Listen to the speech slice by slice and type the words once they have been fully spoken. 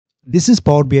This is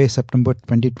Power BI September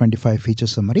 2025 feature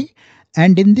summary.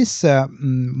 And in this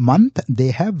month,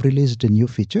 they have released a new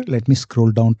feature. Let me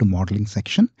scroll down to modeling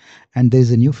section. And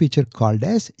there's a new feature called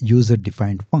as user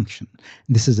defined function.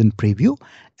 This is in preview.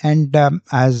 And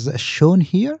as shown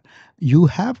here, you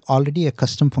have already a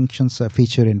custom functions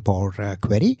feature in Power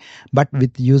Query, but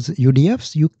with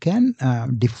UDFs, you can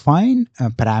define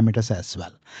parameters as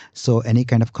well. So any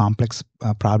kind of complex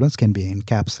problems can be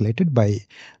encapsulated by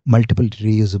multiple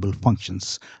reusable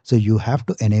functions. So you have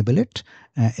to enable it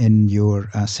in your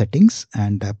settings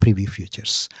and preview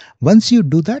features. Once you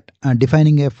do that,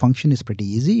 defining a function is pretty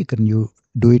easy. You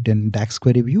do it in DAX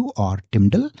query view or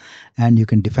TMDL, and you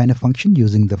can define a function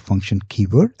using the function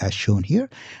keyword as shown here.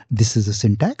 This is the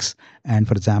syntax, and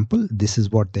for example, this is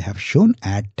what they have shown.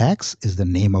 Add tax is the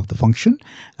name of the function,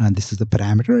 and this is the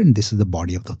parameter, and this is the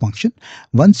body of the function.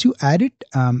 Once you add it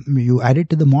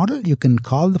to the model, you can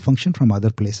call the function from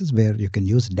other places where you can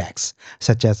use DAX,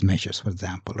 such as measures, for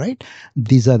example, right?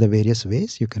 These are the various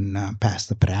ways you can pass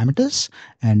the parameters,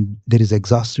 and there is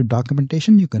exhaustive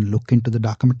documentation. You can look into the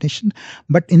documentation.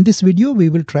 But in this video, we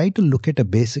will try to look at a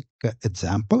basic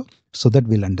example so that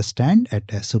we'll understand at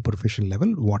a superficial level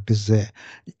what is a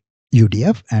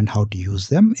UDF and how to use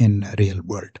them in real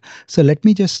world. So let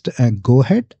me just go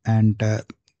ahead and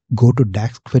go to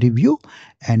DAX query view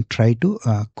and try to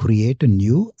create a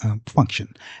new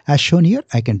function. As shown here,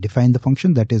 I can define the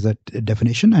function. That is a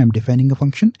definition. I'm defining a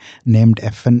function named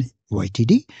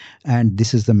FNYTD, and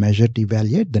this is the measure to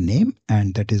evaluate the name,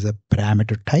 and that is a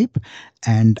parameter type,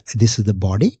 and this is the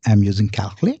body. I'm using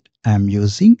calculate. I'm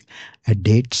using a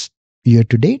dates year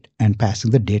to date and passing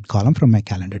the date column from my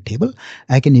calendar table.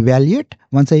 I can evaluate.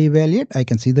 Once I evaluate, I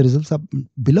can see the results up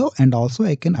below, and also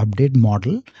I can update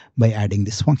model by adding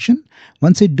this function.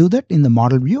 Once I do that in the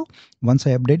model view, once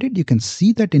I update it, you can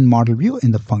see that in model view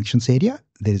in the functions area,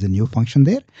 there is a new function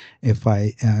there. If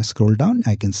I scroll down,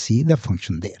 I can see the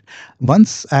function there.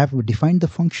 Once I have defined the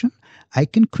function, I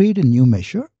can create a new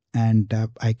measure, and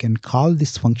I can call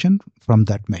this function from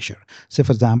that measure. So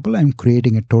for example, I'm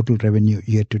creating a total revenue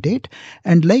year to date,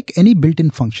 and like any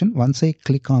built-in function, once I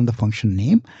click on the function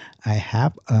name, I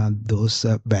have those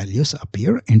values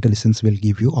appear. IntelliSense will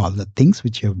give you all the things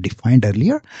which you have defined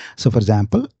earlier. So for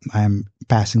example, I'm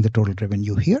passing the total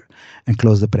revenue here and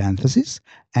close the parentheses,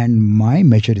 and my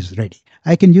measure is ready.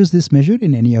 I can use this measure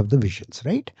in any of the visuals,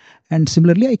 right? And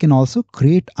similarly, I can also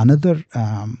create another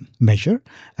measure.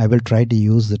 I will try to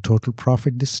use the total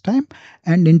profit this time,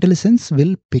 and IntelliSense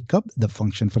will pick up the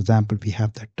function. For example, we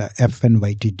have that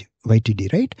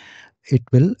FNYTD, right? It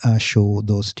will show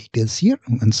those details here.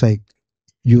 Once I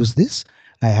use this,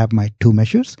 I have my two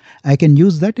measures. I can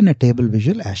use that in a table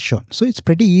visual as shown. So it's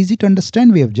pretty easy to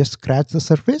understand. We have just scratched the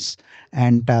surface,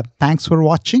 and thanks for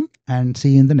watching, and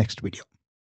see you in the next video.